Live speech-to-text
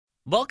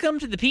Welcome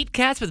to the Pete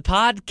Cats with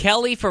Pod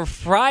Kelly for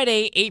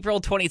Friday,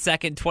 April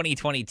 22nd,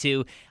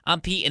 2022.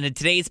 I'm Pete, and in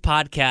today's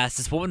podcast,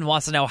 this woman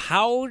wants to know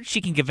how she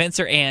can convince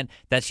her aunt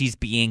that she's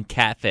being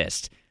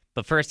catfished.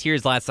 But first,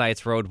 here's last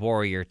night's Road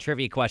Warrior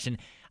trivia question.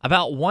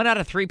 About 1 out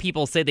of 3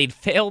 people say they'd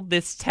failed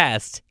this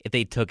test if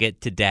they took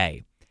it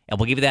today. And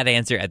we'll give you that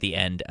answer at the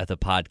end of the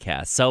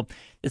podcast. So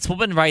this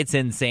woman writes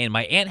in saying,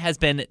 my aunt has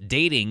been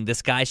dating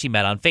this guy she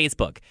met on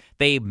Facebook.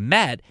 They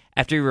met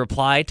after he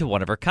replied to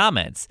one of her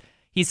comments.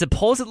 He's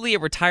supposedly a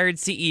retired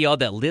CEO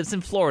that lives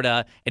in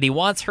Florida, and he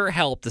wants her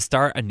help to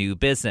start a new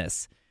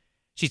business.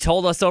 She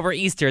told us over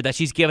Easter that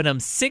she's given him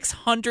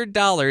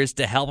 $600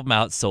 to help him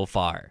out so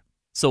far.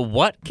 So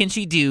what can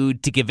she do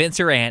to convince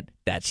her aunt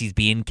that she's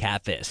being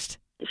catfished?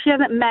 She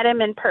hasn't met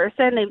him in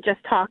person. They've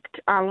just talked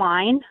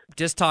online.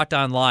 Just talked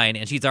online,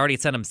 and she's already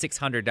sent him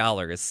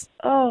 $600.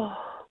 Oh,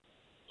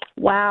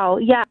 wow.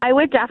 Yeah, I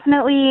would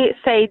definitely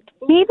say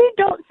maybe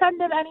don't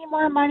send him any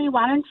more money.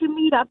 Why don't you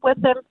meet up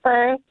with him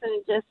first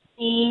and just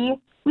see,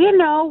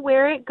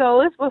 where it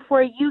goes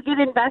before you get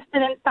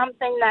invested in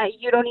something that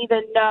you don't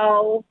even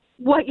know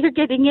what you're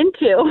getting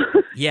into.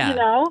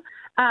 Yeah.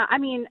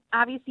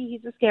 Obviously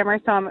he's a scammer,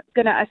 so I'm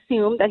going to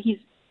assume that he's,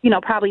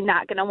 probably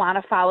not going to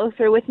want to follow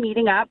through with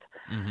meeting up.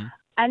 Mm-hmm.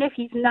 And if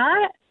he's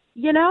not,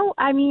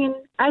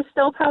 I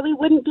still probably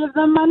wouldn't give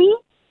them money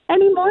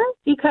anymore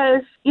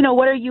because,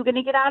 what are you going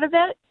to get out of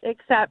it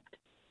except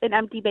an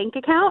empty bank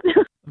account?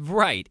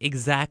 Right,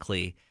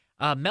 exactly.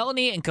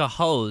 Melanie and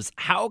Cohoes,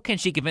 how can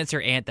she convince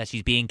her aunt that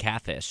she's being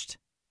catfished?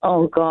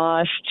 Oh,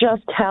 gosh,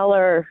 just tell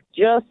her.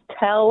 Just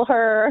tell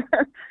her.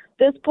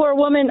 This poor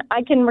woman,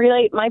 I can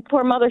relate. My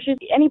poor mother, she's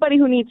anybody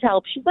who needs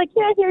help. She's like,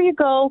 yeah, here you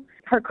go.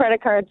 Her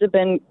credit cards have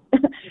been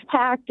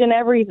hacked and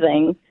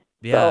everything.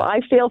 Yeah. So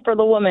I feel for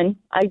the woman.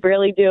 I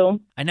really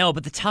do. I know,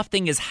 but the tough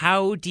thing is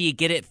how do you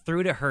get it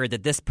through to her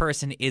that this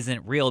person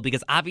isn't real?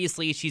 Because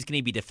obviously she's going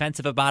to be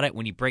defensive about it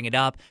when you bring it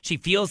up. She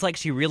feels like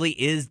she really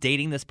is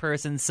dating this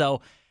person.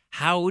 So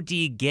how do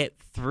you get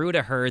through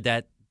to her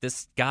that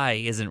this guy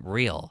isn't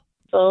real?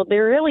 So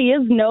there really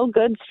is no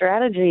good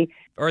strategy.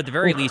 Or at the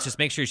very least, just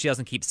make sure she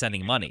doesn't keep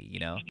sending money,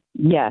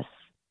 Yes,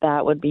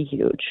 that would be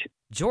huge.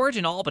 George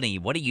in Albany,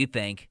 what do you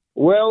think?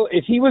 Well,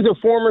 if he was a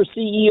former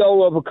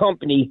CEO of a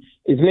company,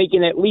 is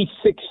making at least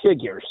 6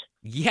 figures.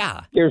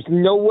 Yeah. There's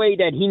no way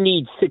that he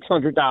needs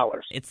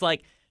 $600. It's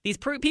like these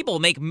people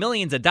make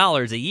millions of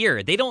dollars a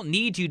year. They don't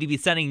need you to be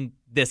sending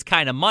this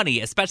kind of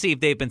money, especially if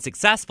they've been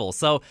successful.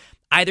 So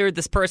either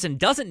this person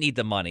doesn't need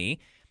the money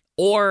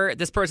or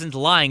this person's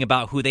lying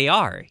about who they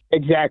are.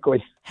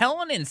 Exactly.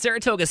 Helen in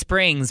Saratoga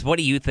Springs, what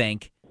do you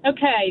think?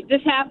 Okay,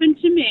 this happened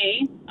to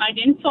me. I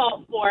didn't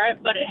fall for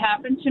it, but it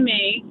happened to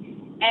me.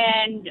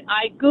 And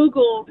I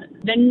Googled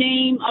the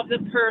name of the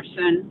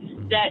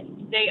person that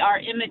they are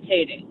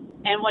imitating.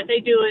 And what they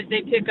do is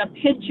they pick a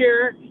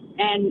picture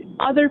and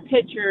other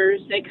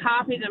pictures, they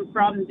copy them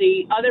from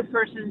the other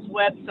person's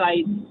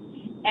website,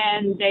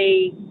 and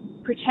they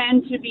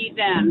pretend to be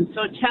them.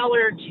 So tell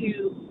her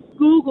to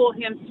Google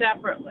him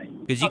separately.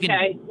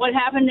 Okay, what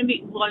happened to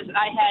me was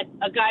I had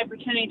a guy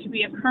pretending to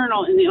be a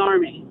colonel in the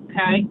Army,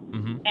 okay?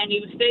 Mm-hmm. And he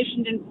was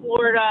stationed in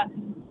Florida.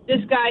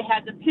 This guy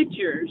had the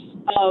pictures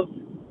of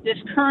this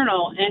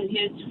colonel and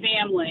his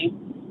family,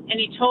 and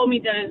he told me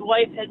that his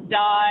wife had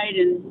died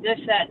and this,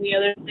 that, and the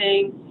other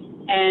thing.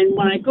 And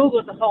when I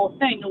Googled the whole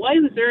thing, the wife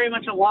was very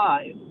much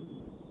alive,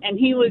 and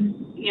he was,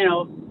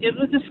 it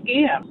was a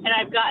scam. And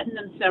I've gotten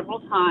them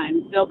several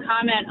times. They'll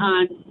comment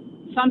on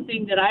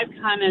something that I've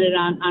commented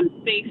on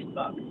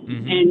Facebook,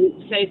 mm-hmm.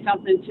 and say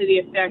something to the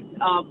effect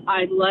of,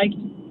 I liked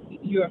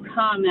your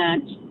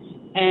comment,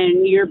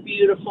 and you're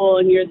beautiful,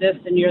 and you're this,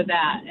 and you're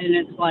that. And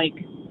it's like,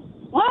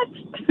 what?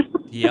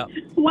 Yep.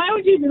 Why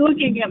would you be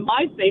looking at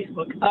my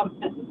Facebook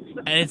comments?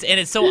 And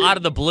it's so out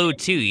of the blue,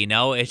 too,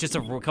 It's just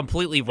a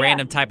completely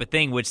random type of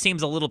thing, which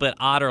seems a little bit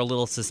odd or a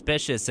little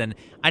suspicious. And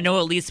I know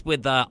at least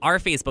with our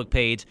Facebook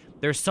page,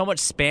 there's so much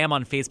spam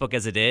on Facebook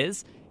as it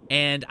is.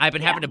 And I've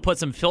been having to put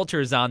some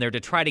filters on there to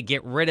try to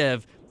get rid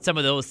of some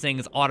of those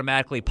things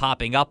automatically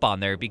popping up on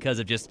there because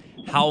of just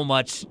how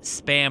much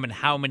spam and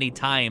how many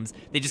times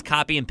they just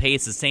copy and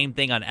paste the same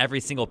thing on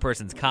every single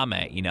person's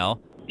comment,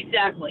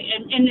 Exactly.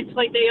 And it's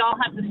like they all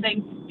have the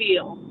same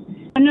feel.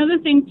 Another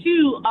thing,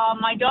 too,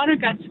 my daughter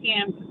got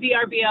scammed,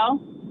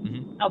 VRBO,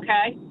 mm-hmm.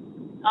 okay?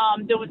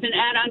 There was an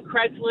ad on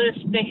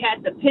Craigslist. They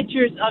had the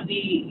pictures of the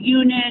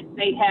unit.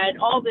 They had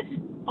all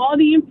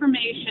the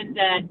information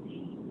that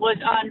was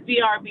on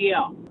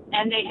VRBO,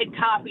 and they had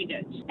copied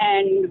it.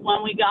 And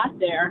when we got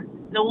there,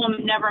 the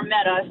woman never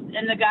met us,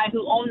 and the guy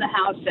who owned the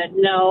house said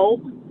no,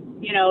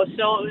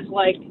 so it was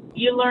like,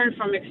 you learn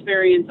from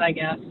experience, I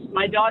guess.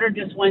 My daughter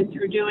just went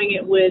through doing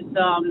it with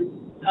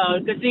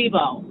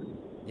Gazebo,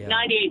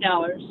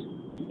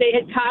 $98. They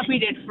had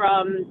copied it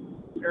from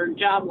their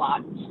job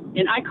lots,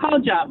 and I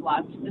called job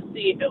lots to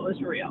see if it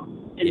was real,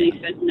 and they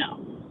said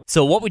no.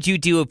 So what would you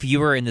do if you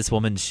were in this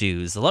woman's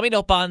shoes? Let me know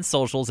up on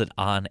socials at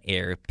On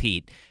Air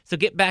Pete. So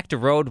get back to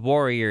Road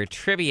Warrior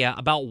trivia.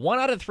 About 1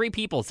 out of 3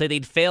 people say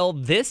they'd fail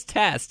this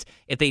test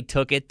if they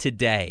took it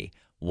today.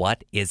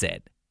 What is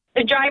it?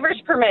 The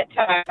driver's permit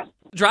test.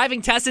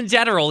 Driving tests in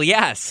general,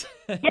 yes.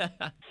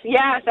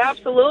 Yes,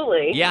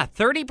 absolutely. Yeah,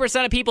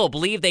 30% of people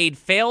believe they'd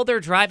fail their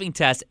driving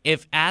test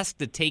if asked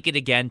to take it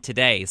again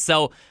today.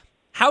 So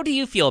how do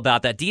you feel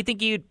about that? Do you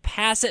think you'd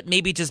pass it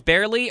maybe just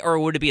barely, or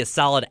would it be a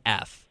solid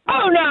F?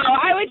 Oh, no,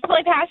 I would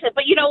totally pass it.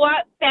 But you know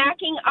what?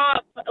 Backing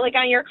up, like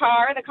on your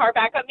car, the car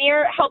backup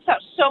mirror, helps out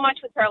so much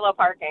with parallel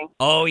parking.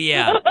 Oh,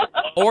 yeah.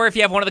 Or if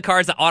you have one of the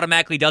cars that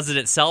automatically does it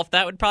itself,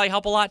 that would probably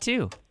help a lot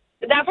too.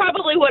 That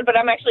probably would, but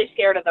I'm actually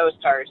scared of those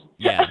cars.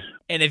 Yeah.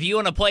 And if you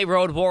want to play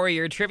Road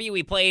Warrior Trivia,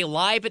 we play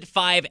live at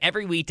 5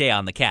 every weekday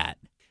on the Cat.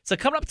 So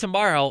coming up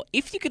tomorrow,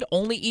 if you could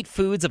only eat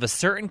foods of a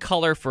certain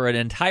color for an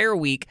entire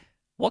week,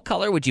 what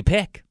color would you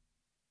pick?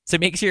 So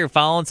make sure you're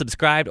following,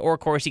 subscribed, or of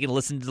course you can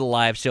listen to the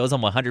live shows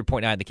on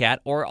 100.9 The Cat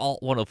or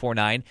Alt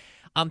 1049.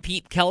 I'm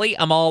Pete Kelly.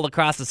 I'm all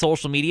across the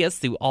social medias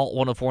through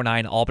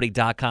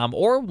alt1049albany.com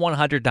or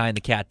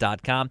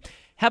 109thecat.com.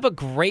 Have a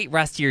great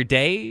rest of your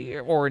day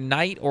or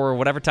night or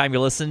whatever time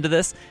you're listening to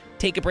this.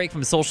 Take a break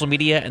from social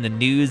media and the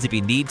news if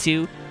you need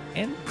to,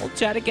 and we'll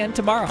chat again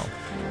tomorrow.